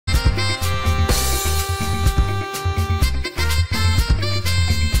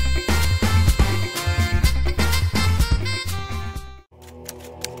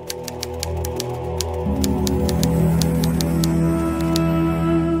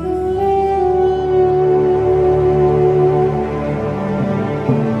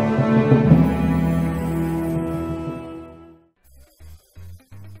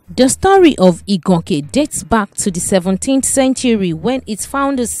The story of Iganke dates back to the 17th century when its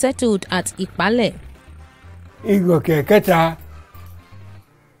founders settled at Epale. Iganke kẹta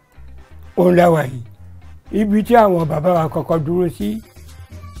òun la wà yìí. Ibi tí àwọn bàbá wa kọ́kọ́ dúró sí.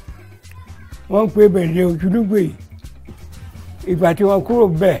 Wọ́n pè bẹ̀rẹ̀ ojúlúgbè. Ìgbà tí wọ́n kúrò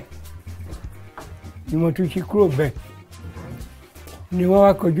bẹ́ẹ̀ ni wọ́n tún ṣí kúrò bẹ́ẹ̀. Ni wọ́n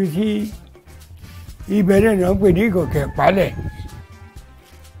wá kọjú sí ibẹ̀ náà ni wọ́n pè ní Iganke-Epale.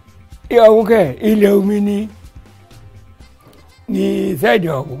 Ọ̀hún kẹ̀ ilẹ̀ omi ní sẹ́ẹ̀dì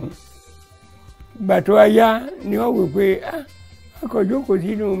ọ̀hún. Ìgbà tó wá yá ni wọ́n wò pé akọ̀jókòó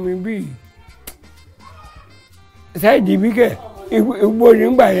sínú omi bíi sẹ́ẹ̀dì bí kẹ̀ igbó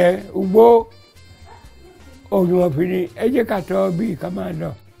nígbà yẹn igbó òun wọn fi ní ẹ jẹ́ ká tọ́ bí ká máa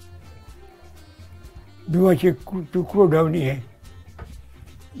lọ. Bí wọ́n ṣe tún kúrò lọ́wọ́ nìyẹn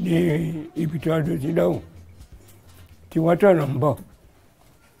ní ibi tí wọ́n dùn sí lọ́hùn tí wọ́n tọ̀nà ń bọ̀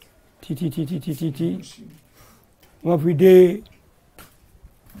títí wọ́n fi dé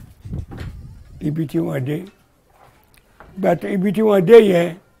ibi tí wọ́n dé. Gbàtọ́ ibi tí wọ́n dé yẹn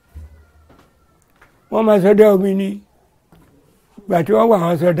wọ́n máa sọdá omi ní. Gbà tí wọ́n wà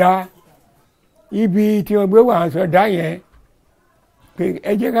wọ́n sọdá ibi tí wọ́n gbé wà wọ́n sọdá yẹn pé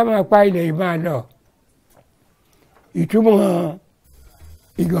ẹ jẹ́ ká máa pa ilẹ̀ yìí máa lọ. Ìtumọ̀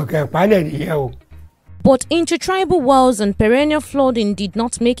Iganke-Epale nìyẹn o. But intertribal wars and perennial flooding did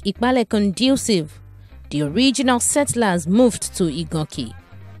not make Epale conducive. The original settlers moved to Iganke.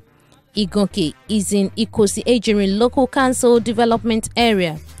 Iganke is in Ikosi Ejerin Local Council Development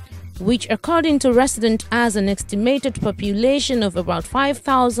Area, which according to residents has an estimated population of about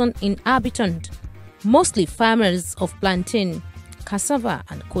 5,000 inhabitants, mostly farmers of plantain, cassava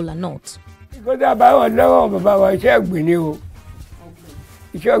and kola nut. Because about lọ́wọ́ bàbá wa iṣẹ́ ọ̀gbìn ni o.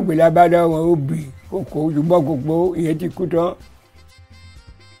 Iṣẹ́ ọ̀gbìn la bá lọ́wọ́ obì kòkó ṣùgbọ́n gbogbo ìyẹn ti kú tán.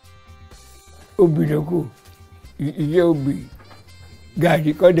 Obì ló kù, iṣẹ́ obì,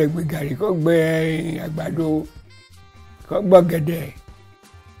 gàrí kọ́ dẹ̀gbẹ̀ gàrí kọ́ gbẹ àgbàdo, kọ́ gbọ́gẹ̀dẹ̀,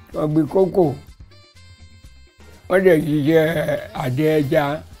 kọ́ gbẹ kókò. Wọ́n dẹ̀ ṣiṣẹ́ adé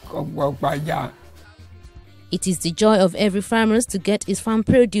ẹja kọ́ gbọ́ pàjá. It is the joy of every farmer to get his farm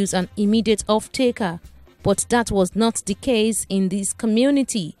produce an immediate off-taker, but that was not the case in this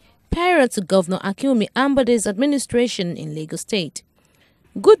community prior to Governor Akinwumi Ambade's administration in Lagos State.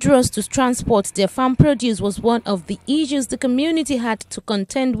 Good roads to transport their farm produce was one of the issues the community had to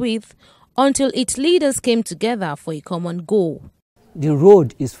contend with until its leaders came together for a common goal. The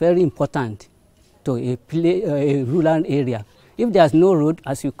road is very important to a rural area. If there's no road,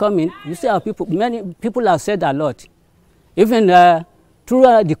 as you come in, you see how many people have said a lot. Even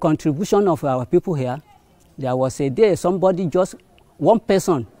through the contribution of our people here, there was a day one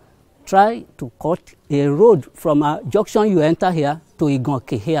person tried to cut a road from a junction you enter here to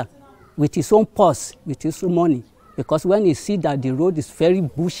Iganke here with his own purse, with his own money. Because when you see that the road is very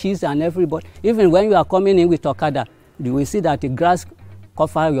bushes and everybody, even when you are coming in with Okada, you will see that the grass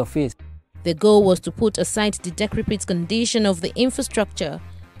covers your face. The goal was to put aside the decrepit condition of the infrastructure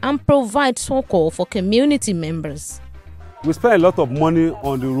and provide succor for community members. We spend a lot of money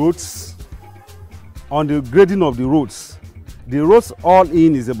on the roads, on the grading of the roads. The roads all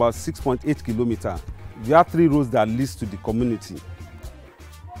in is about 6.8 kilometers. We have 3 roads that leads to the community,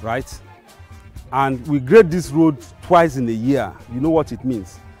 right? And we grade this road twice in a year. You know what it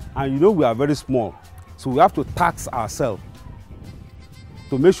means. And you know we are very small, so we have to tax ourselves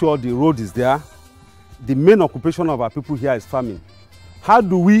to make sure the road is there. The main occupation of our people here is farming. How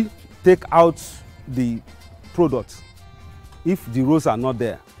do we take out the products if the roads are not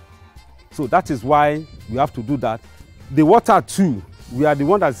there? So that is why we have to do that. The water too, we are the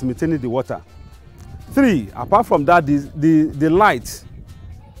one that is maintaining the water. 3, apart from that, the light.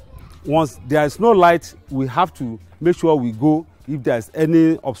 Once there is no light, we have to make sure we go if there is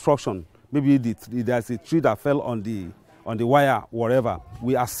any obstruction. Maybe there's a tree that fell on the wire, whatever.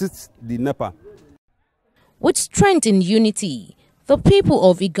 We assist the NEPA. With strength and unity, the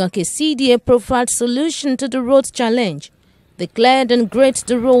people of Iganke CDA provide solution to the road challenge. They cleared and graded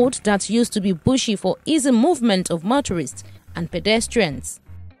the road that used to be bushy for easy movement of motorists and pedestrians.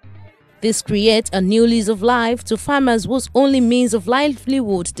 This creates a new lease of life to farmers whose only means of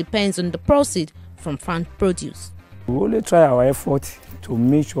livelihood depends on the proceeds from farm produce. We only try our effort to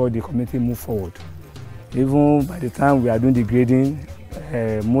make sure the community move forward. Even by the time we are doing the grading,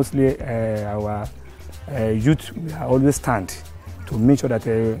 mostly our youth we are always stand to make sure that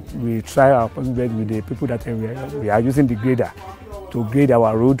we try our best with the people that we are using the grader to grade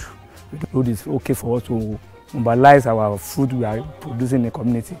our road. The road is okay for us to mobilize our food we are producing in the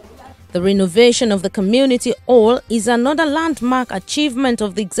community. The renovation of the community hall is another landmark achievement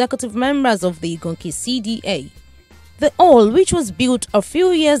of the executive members of the Iganke CDA. The hall, which was built a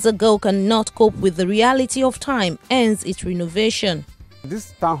few years ago, cannot cope with the reality of time, hence its renovation.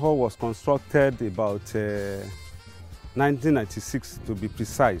 This town hall was constructed about 1996 to be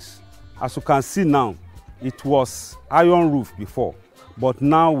precise. As you can see now, it was iron roof before, but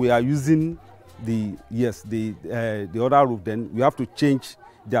now we are using the other roof. Then we have to change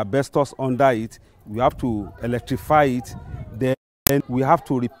the asbestos under it, we have to electrify it, then we have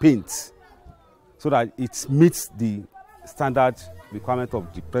to repaint so that it meets the standard requirement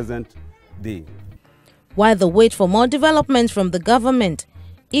of the present day. While they wait for more development from the government,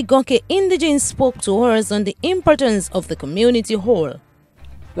 Iganke indigenes spoke to us on the importance of the community hall.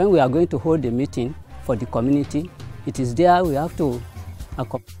 When we are going to hold a meeting for the community, it is there we have to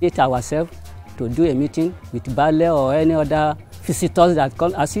accommodate ourselves to do a meeting with Bale or any other visitors that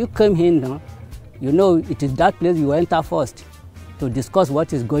come. As you came in now, you know it is that place you enter first to discuss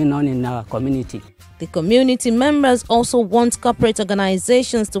what is going on in our community. The community members also want corporate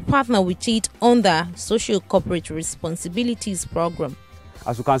organizations to partner with it on the social corporate responsibilities program.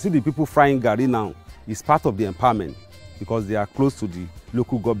 As you can see, the people frying gari now is part of the empowerment because they are close to the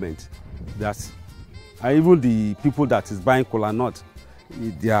local government. And even the people that is buying kola nut,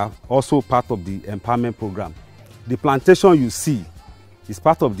 they are also part of the empowerment program. The plantation you see is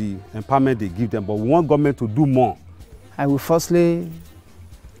part of the empowerment they give them, but we want government to do more. I will firstly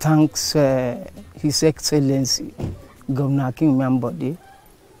thank His Excellency Governor Akin Membode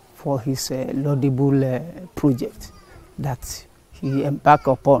for his laudable project that he embarked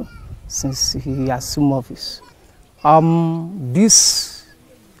upon since he assumed office. This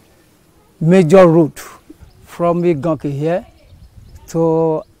major route from Iganke here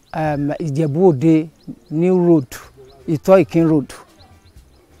to Ijebu-Ode new road, Itoikin road.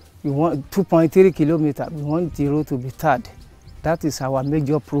 We want 2.3 kilometers. We want the road to be tarred. That is our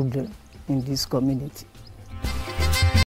major problem in this community.